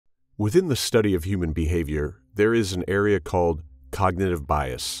Within the study of human behavior, there is an area called cognitive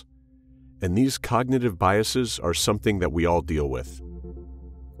bias. And these cognitive biases are something that we all deal with.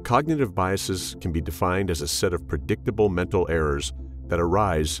 Cognitive biases can be defined as a set of predictable mental errors that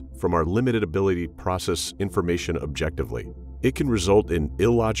arise from our limited ability to process information objectively. It can result in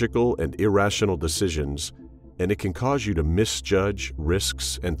illogical and irrational decisions, and it can cause you to misjudge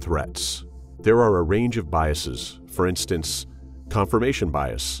risks and threats. There are a range of biases. For instance, confirmation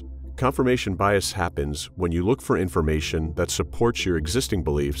bias. Confirmation bias happens when you look for information that supports your existing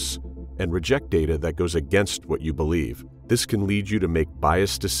beliefs and reject data that goes against what you believe. This can lead you to make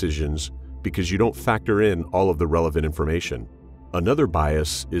biased decisions because you don't factor in all of the relevant information. Another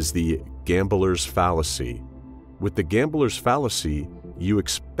bias is the gambler's fallacy. With the gambler's fallacy, you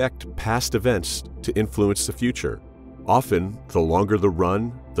expect past events to influence the future. Often, the longer the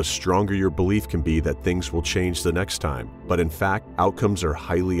run, the stronger your belief can be that things will change the next time. But in fact, outcomes are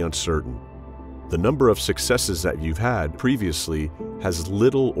highly uncertain. The number of successes that you've had previously has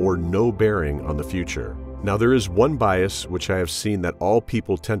little or no bearing on the future. Now, there is one bias which I have seen that all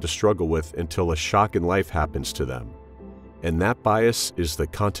people tend to struggle with until a shock in life happens to them. And that bias is the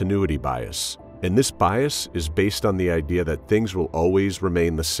continuity bias. And this bias is based on the idea that things will always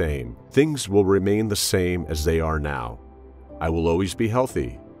remain the same. Things will remain the same as they are now. I will always be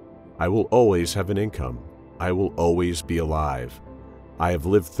healthy. I will always have an income. I will always be alive. I have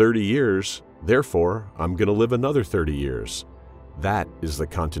lived 30 years, therefore I'm going to live another 30 years. That is the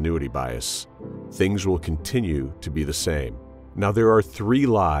continuity bias. Things will continue to be the same. Now, there are three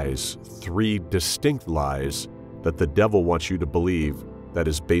distinct lies that the devil wants you to believe that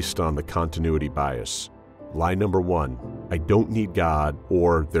is based on the continuity bias. Lie number 1, I don't need God,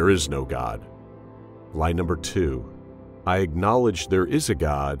 or there is no God. Lie number 2, I acknowledge there is a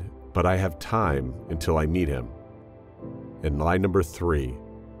God, but I have time until I meet him. And lie number 3,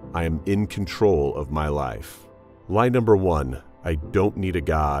 I am in control of my life. Lie number 1, I don't need a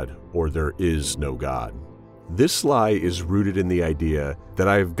God, or there is no God. This lie is rooted in the idea that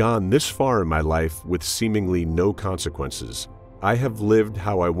I have gone this far in my life with seemingly no consequences. I have lived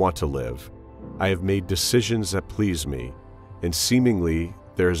how I want to live. I have made decisions that please me, and seemingly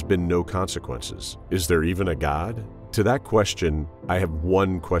there has been no consequences. Is there even a God? To that question, I have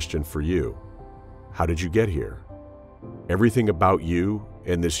one question for you. How did you get here? Everything about you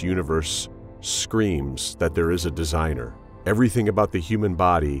and this universe screams that there is a designer. Everything about the human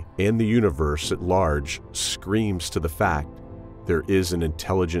body and the universe at large screams to the fact there is an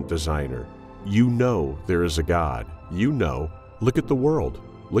intelligent designer. You know there is a God. You know. Look at the world.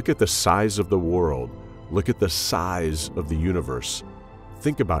 Look at the size of the world. Look at the size of the universe.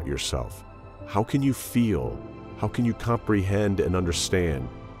 Think about yourself. How can you feel? How can you comprehend and understand?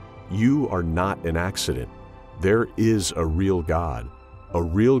 You are not an accident. There is a real God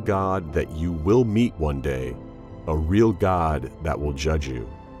that you will meet one day, a real God that will judge you.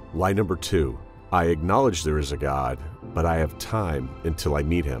 Lie number 2, I acknowledge there is a God, but I have time until I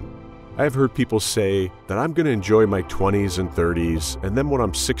meet him. I have heard people say that I'm going to enjoy my 20s and 30s, and then when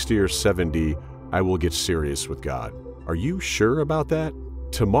I'm 60 or 70, I will get serious with God. Are you sure about that?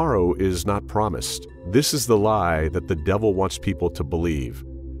 Tomorrow is not promised. This is the lie that the devil wants people to believe,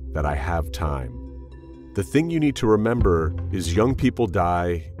 that I have time. The thing you need to remember is young people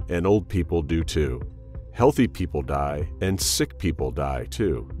die and old people do too. Healthy people die and sick people die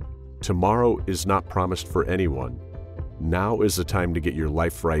too. Tomorrow is not promised for anyone. Now is the time to get your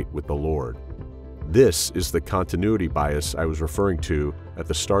life right with the Lord. This is the continuity bias I was referring to at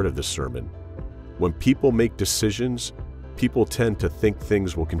the start of this sermon. When people make decisions, people tend to think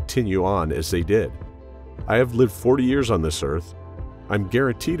things will continue on as they did. I have lived 40 years on this earth. I'm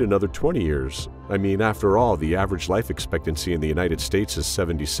guaranteed another 20 years. I mean, after all, the average life expectancy in the United States is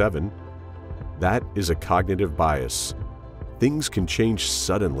 77. That is a cognitive bias. Things can change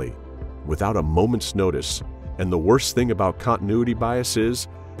suddenly, without a moment's notice. And the worst thing about continuity bias is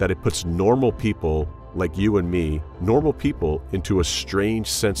that it puts normal people like you and me, normal people, into a strange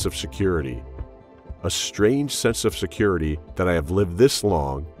sense of security. A strange sense of security that I have lived this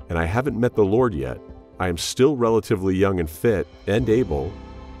long and I haven't met the Lord yet. I am still relatively young and fit and able.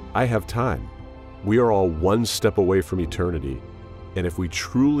 I have time. We are all one step away from eternity. And if we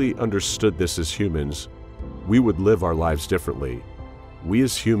truly understood this as humans, we would live our lives differently. We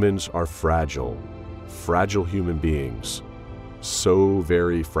as humans are fragile human beings. So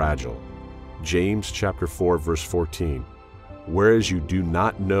very fragile. James chapter 4, verse 14. Whereas you do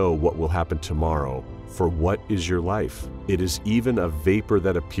not know what will happen tomorrow, for what is your life? It is even a vapor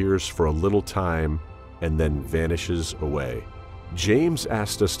that appears for a little time and then vanishes away. James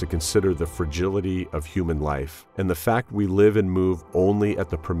asked us to consider the fragility of human life and the fact we live and move only at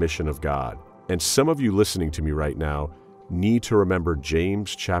the permission of God. And some of you listening to me right now need to remember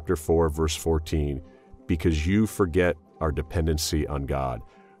James chapter 4, verse 14, because you forget our dependency on God.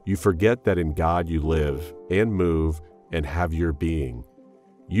 You forget that in God you live and move and have your being.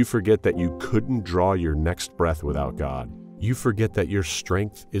 You forget that you couldn't draw your next breath without God. You forget that your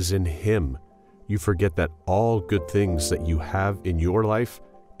strength is in Him. You forget that all good things that you have in your life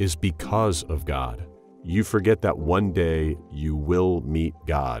is because of God. You forget that one day you will meet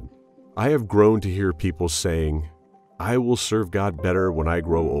God. I have grown to hear people saying, I will serve God better when I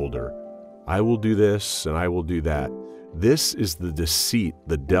grow older. I will do this and I will do that. This is the deceit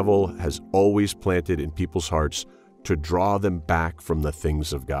the devil has always planted in people's hearts to draw them back from the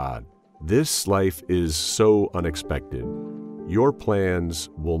things of God. This life is so unexpected. Your plans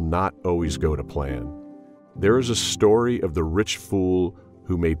will not always go to plan. There is a story of the rich fool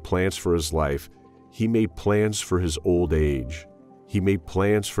who made plans for his life. He made plans for his old age. He made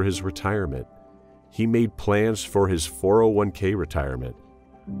plans for his retirement. He made plans for his 401k retirement.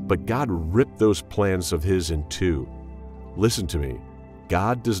 But God ripped those plans of his in two. Listen to me.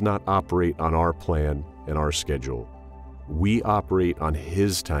 God does not operate on our plan and our schedule. We operate on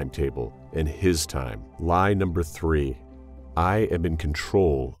His timetable and His time. Lie number 3. I am in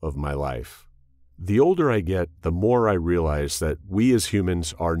control of my life. The older I get, the more I realize that we as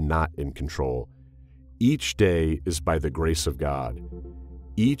humans are not in control. Each day is by the grace of God.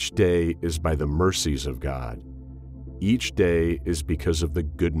 Each day is by the mercies of God. Each day is because of the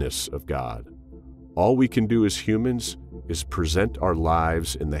goodness of God. All we can do as humans is present our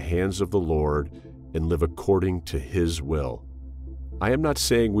lives in the hands of the Lord and live according to His will. I am not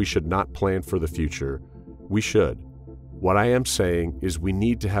saying we should not plan for the future. We should. What I am saying is we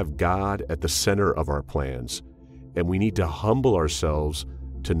need to have God at the center of our plans, and we need to humble ourselves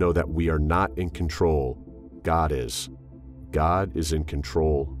to know that we are not in control. God is. God is in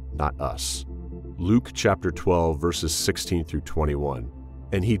control, not us. Luke chapter 12, verses 16 through 21.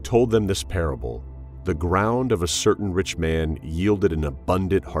 And He told them this parable. The ground of a certain rich man yielded an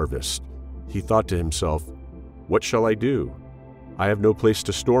abundant harvest. He thought to himself, what shall I do? I have no place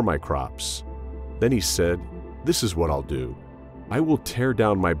to store my crops. Then he said, this is what I'll do. I will tear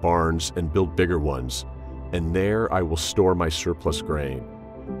down my barns and build bigger ones, and there I will store my surplus grain.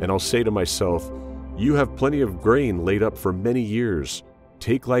 And I'll say to myself, you have plenty of grain laid up for many years.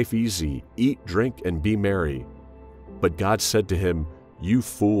 Take life easy, eat, drink, and be merry. But God said to him, you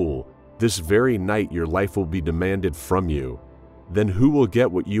fool, this very night your life will be demanded from you. Then who will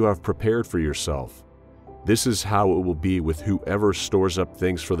get what you have prepared for yourself? This is how it will be with whoever stores up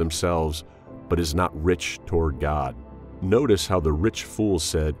things for themselves, but is not rich toward God. Notice how the rich fool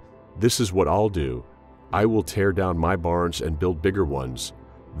said, this is what I'll do. I will tear down my barns and build bigger ones.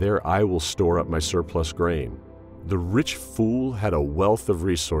 There I will store up my surplus grain. The rich fool had a wealth of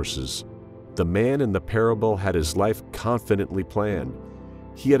resources. The man in the parable had his life confidently planned.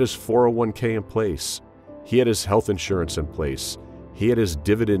 He had his 401k in place. He had his health insurance in place. He had his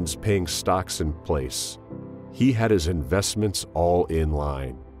dividends-paying stocks in place. He had his investments all in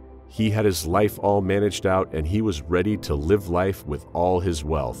line. He had his life all managed out, and he was ready to live life with all his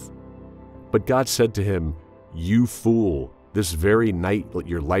wealth. But God said to him, you fool, this very night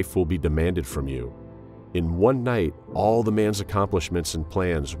your life will be demanded from you. In one night, all the man's accomplishments and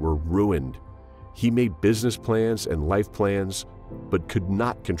plans were ruined. He made business plans and life plans, but could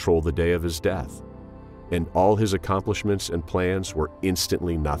not control the day of his death. And all his accomplishments and plans were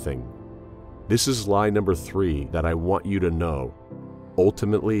instantly nothing. This is lie number 3 that I want you to know.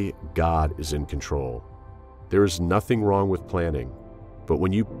 Ultimately, God is in control. There is nothing wrong with planning, but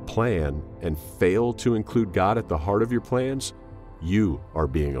when you plan and fail to include God at the heart of your plans, you are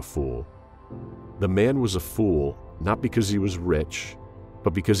being a fool. The man was a fool not because he was rich,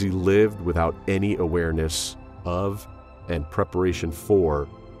 but because he lived without any awareness of and preparation for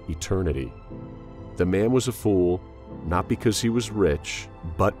eternity. The man was a fool not because he was rich,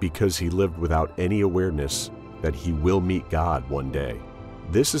 but because he lived without any awareness that he will meet God one day.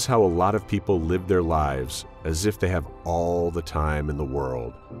 This is how a lot of people live their lives, as if they have all the time in the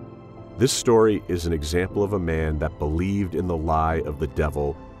world. This story is an example of a man that believed in the lie of the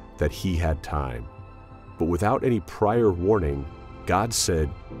devil that he had time. But without any prior warning, God said,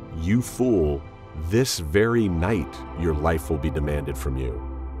 you fool, this very night your life will be demanded from you.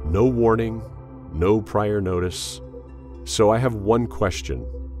 No warning, no prior notice. So I have one question.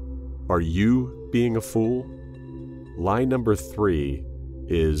 Are you being a fool? Lie number 3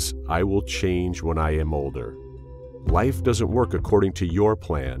 is, I will change when I am older. Life doesn't work according to your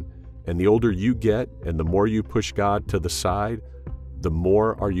plan, and the older you get and the more you push God to the side, The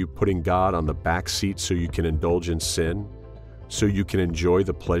more are you putting God on the back seat so you can indulge in sin, so you can enjoy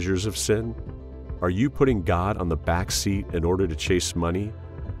the pleasures of sin? Are you putting God on the back seat in order to chase money?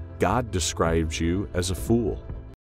 God describes you as a fool.